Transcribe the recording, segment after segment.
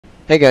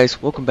Hey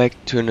guys, welcome back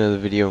to another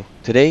video.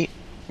 Today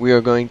we are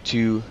going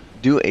to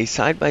do a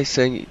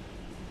side-by-side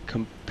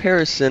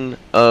comparison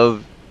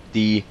of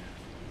the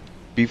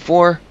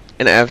before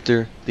and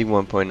after the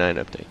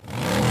 1.9 update.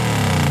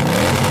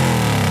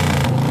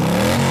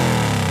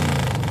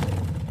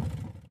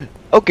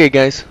 Okay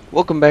guys,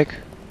 welcome back.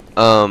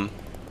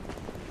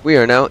 We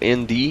are now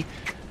in the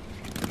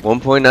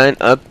 1.9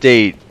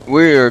 update.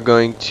 We are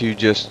going to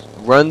just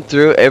run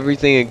through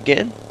everything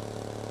again.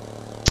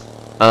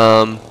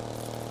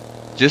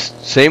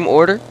 Just same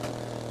order.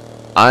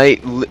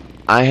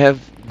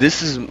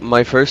 This is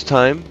my first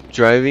time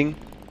driving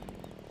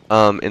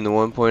in the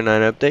 1.9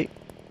 update,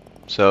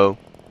 so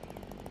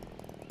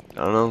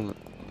I don't know.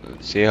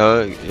 Let's see how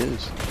it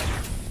is.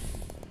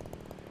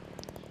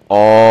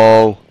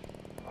 Oh,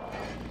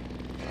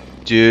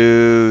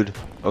 dude.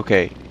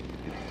 Okay,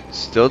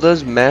 still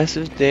does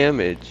massive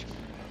damage,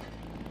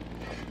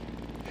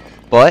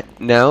 but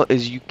now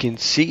as you can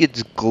see,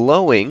 it's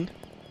glowing,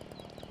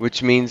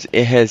 which means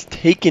it has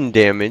taken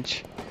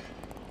damage.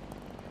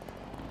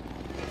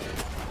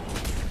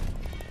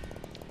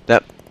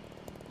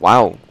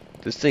 Wow,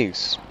 this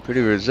thing's pretty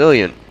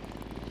resilient.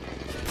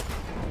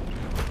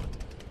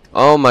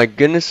 Oh my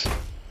goodness.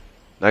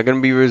 Not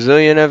gonna be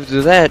resilient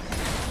after that.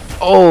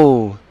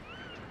 Oh!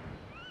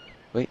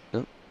 Wait,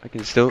 no, I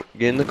can still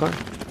get in the car.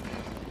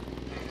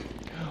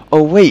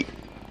 Oh wait!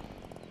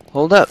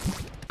 Hold up.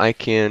 I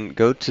can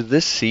go to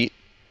this seat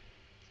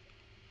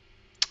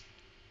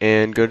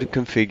and go to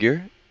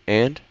configure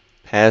and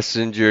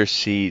passenger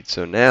seat.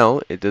 So now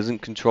it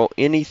doesn't control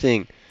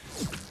anything.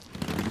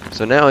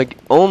 So now I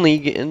only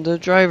get in the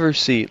driver's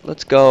seat.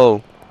 Let's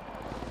go.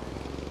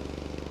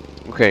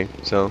 Okay,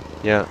 so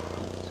yeah,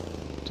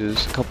 do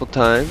this a couple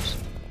times.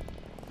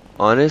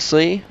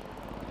 Honestly,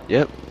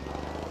 yep.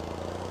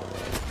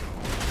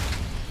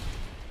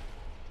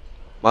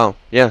 Wow,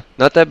 yeah,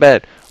 not that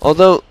bad.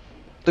 Although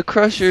the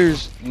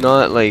Crusher's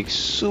not like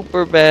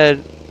super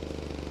bad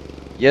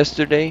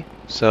yesterday,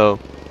 so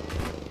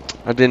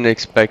I didn't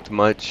expect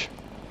much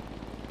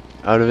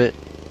out of it.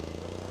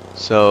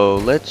 So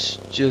let's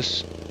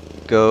just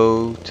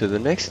go to the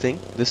next thing.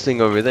 This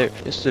thing over there.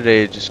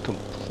 Yesterday it just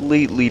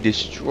completely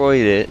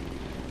destroyed it.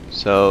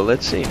 So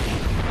let's see.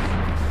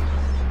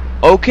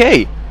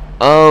 Okay.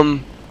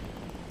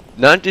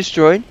 Not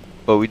destroyed,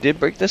 but we did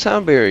break the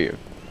sound barrier.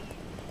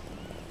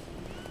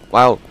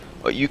 Wow.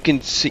 Oh, you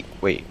can see.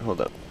 Wait,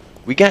 hold up.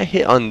 We got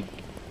hit on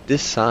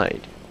this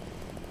side,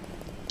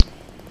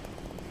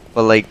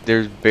 but like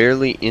there's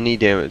barely any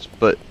damage.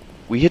 But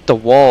we hit the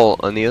wall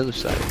on the other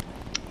side.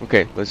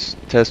 Okay, let's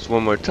test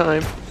one more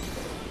time.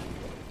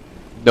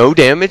 No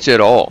damage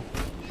at all.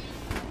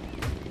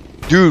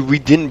 Dude, we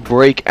didn't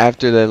break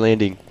after that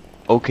landing.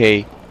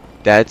 Okay,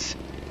 I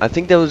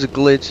think that was a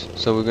glitch,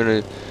 so we're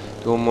gonna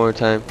do one more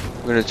time.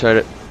 We're gonna try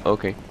to,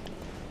 okay.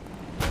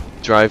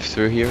 Drive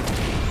through here.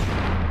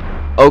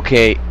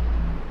 Okay.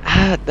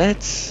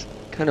 That's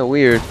kind of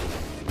weird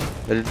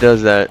that it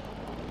does that.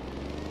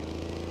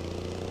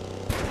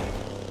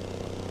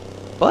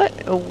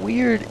 But a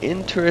weird,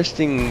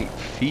 interesting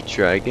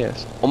feature, I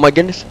guess. Oh my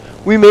goodness,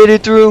 we made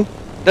it through.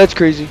 That's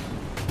crazy.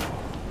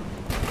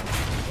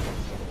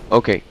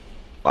 Okay.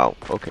 Wow.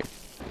 Okay.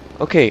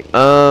 Okay.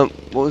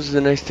 What was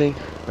the next thing?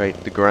 Right,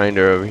 the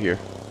grinder over here.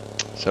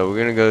 So we're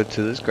gonna go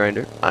to this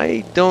grinder.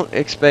 I don't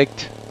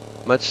expect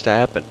much to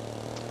happen.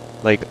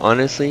 Like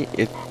honestly,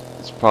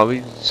 it's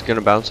probably just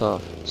gonna bounce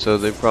off. So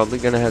they're probably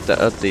gonna have to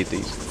update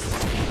these.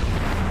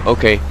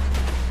 Okay.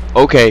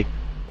 Okay.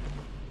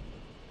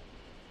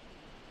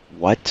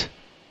 What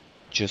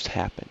just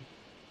happened?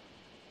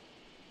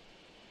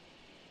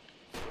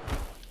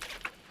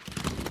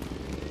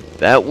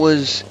 That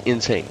was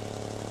insane.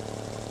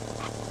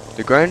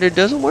 The grinder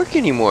doesn't work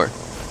anymore.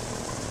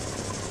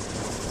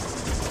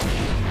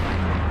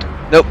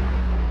 Nope.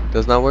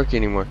 Does not work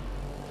anymore.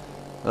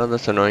 Oh,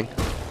 that's annoying.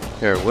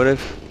 Here, what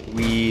if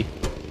we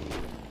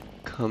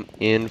come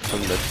in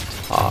from the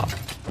top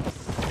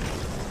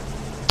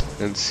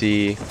and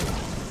see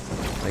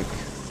like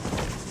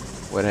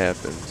what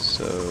happens?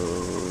 So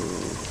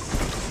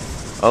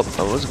oh,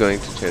 I was going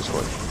to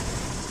transform.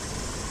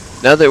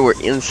 Now that we're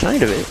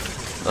inside of it,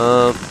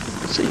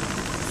 let's see.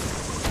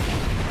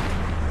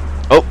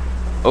 Oh,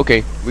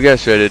 okay, we got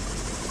shredded.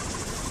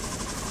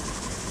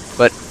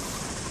 But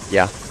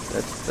yeah,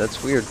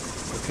 that's weird.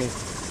 Okay.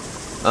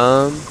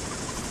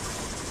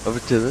 Over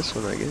to this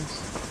one, I guess.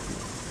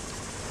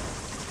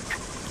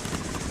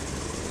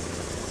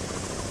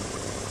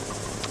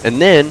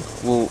 And then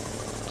we'll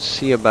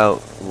see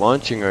about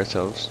launching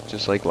ourselves,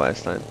 just like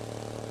last time.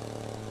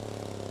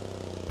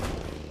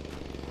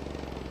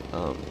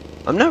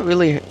 I'm not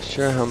really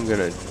sure how I'm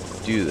gonna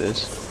do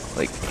this,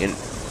 like in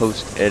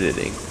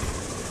post-editing,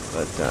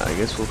 but I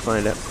guess we'll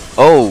find out.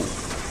 Oh!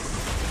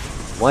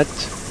 What?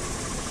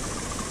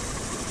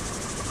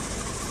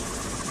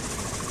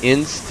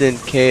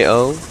 Instant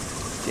KO?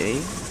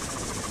 Dang.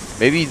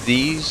 Maybe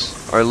these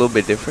are a little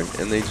bit different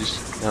and they just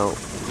now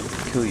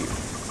kill you.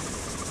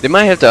 They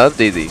might have to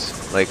update these,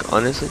 like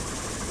honestly.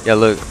 Yeah,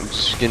 look, I'm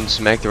just getting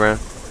smacked around.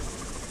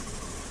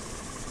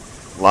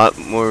 A lot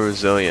more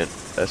resilient,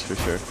 that's for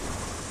sure.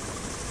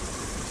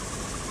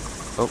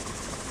 Oh,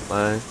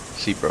 my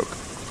seat broke.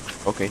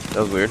 Okay, that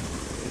was weird.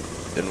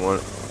 Didn't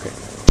want it. Okay.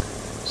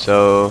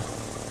 So,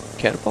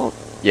 catapult?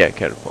 Yeah,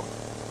 catapult.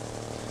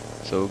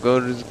 So we'll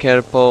go to the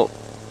catapult,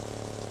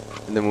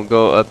 and then we'll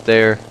go up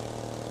there,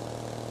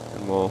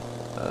 and we'll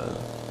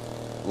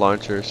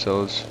launch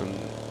ourselves from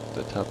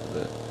the top of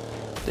the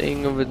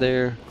thing over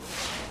there.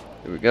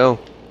 Here we go.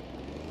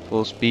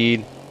 Full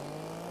speed.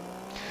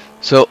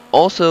 So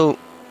also,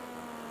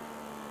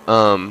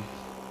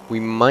 we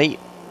might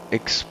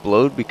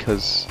explode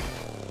because,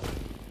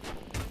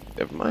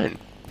 never mind.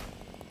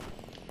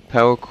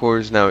 Power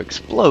cores now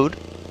explode,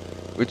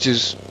 which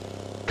is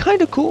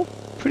kind of cool,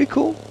 pretty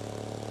cool.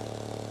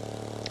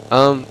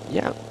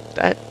 Yeah,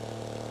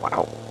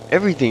 wow,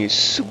 everything is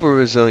super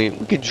resilient.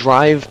 We could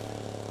drive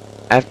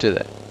after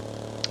that.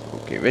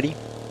 Okay, ready?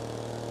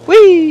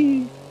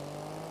 Whee!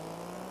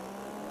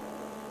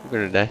 We're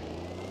gonna die.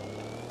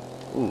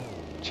 Ooh,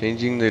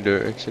 changing the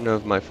direction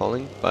of my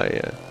falling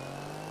by,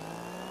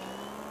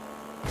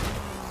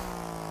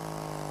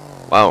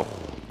 wow.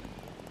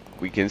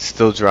 We can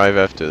still drive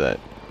after that.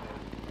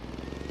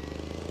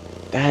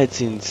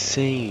 That's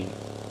insane.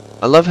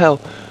 I love how,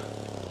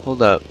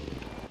 hold up.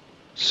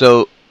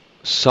 So,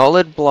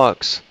 solid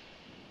blocks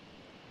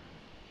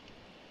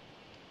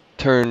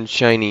turn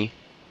shiny,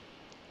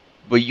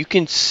 but you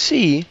can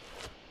see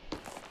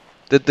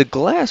that the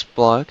glass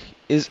block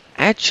is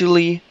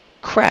actually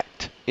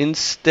cracked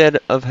instead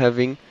of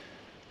having,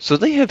 so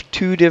they have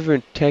two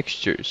different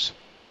textures.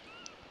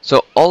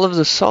 So all of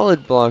the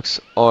solid blocks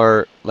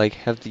are like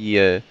have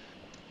the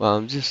well,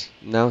 I'm just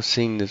now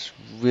seeing this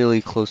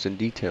really close in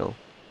detail.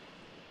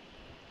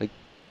 Like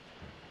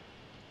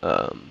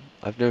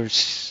I've never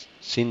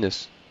seen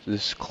this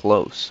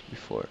close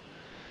before.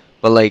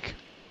 But like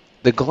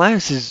the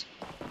glass is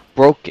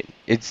broken.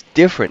 It's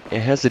different.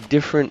 It has a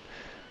different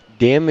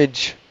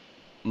damage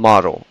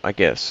model, I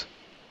guess.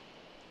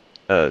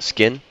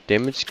 Skin?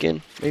 Damage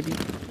skin, maybe?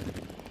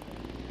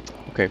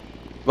 Okay.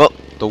 Well,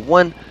 the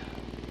one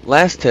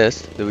last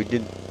test that we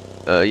did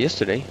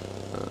yesterday,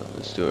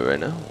 let's do it right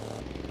now.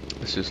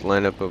 Let's just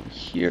line up over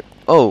here.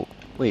 Oh,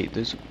 wait,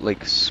 there's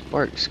like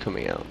sparks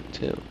coming out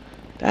too.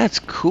 That's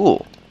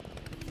cool.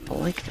 I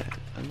like that.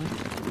 I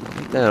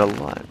like that a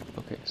lot.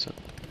 Okay, so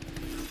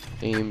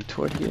aim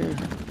toward here,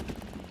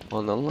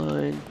 on the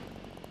line,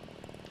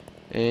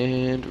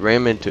 and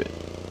ram into it.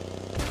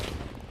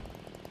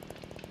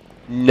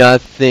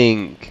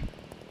 Nothing.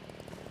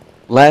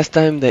 Last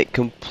time that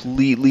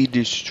completely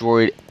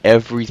destroyed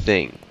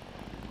everything.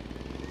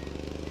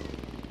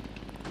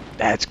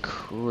 That's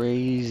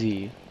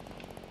crazy.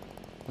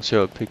 I'll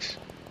show it pics.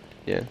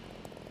 Yeah.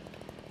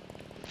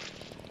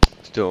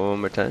 Let's do it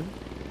one more time.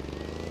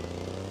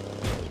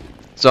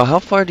 So how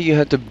far do you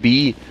have to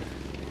be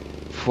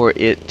for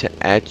it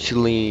to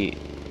actually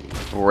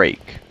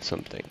break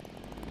something?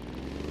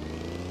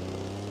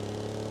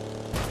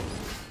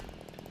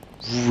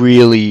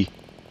 Really?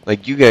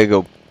 Like, you gotta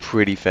go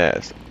pretty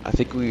fast. I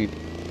think we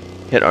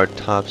hit our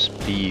top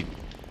speed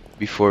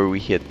before we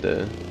hit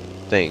the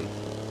thing.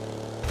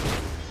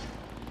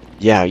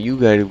 Yeah, you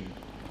gotta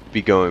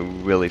be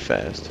going really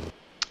fast.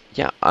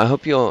 Yeah, I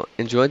hope you all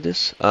enjoyed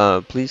this.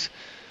 Please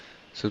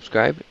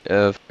subscribe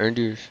if earned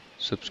your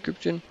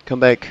subscription.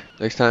 Come back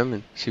next time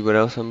and see what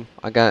else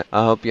I got.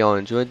 I hope y'all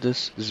enjoyed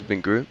this. This has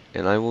been Groot,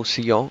 and I will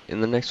see y'all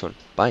in the next one.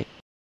 Bye.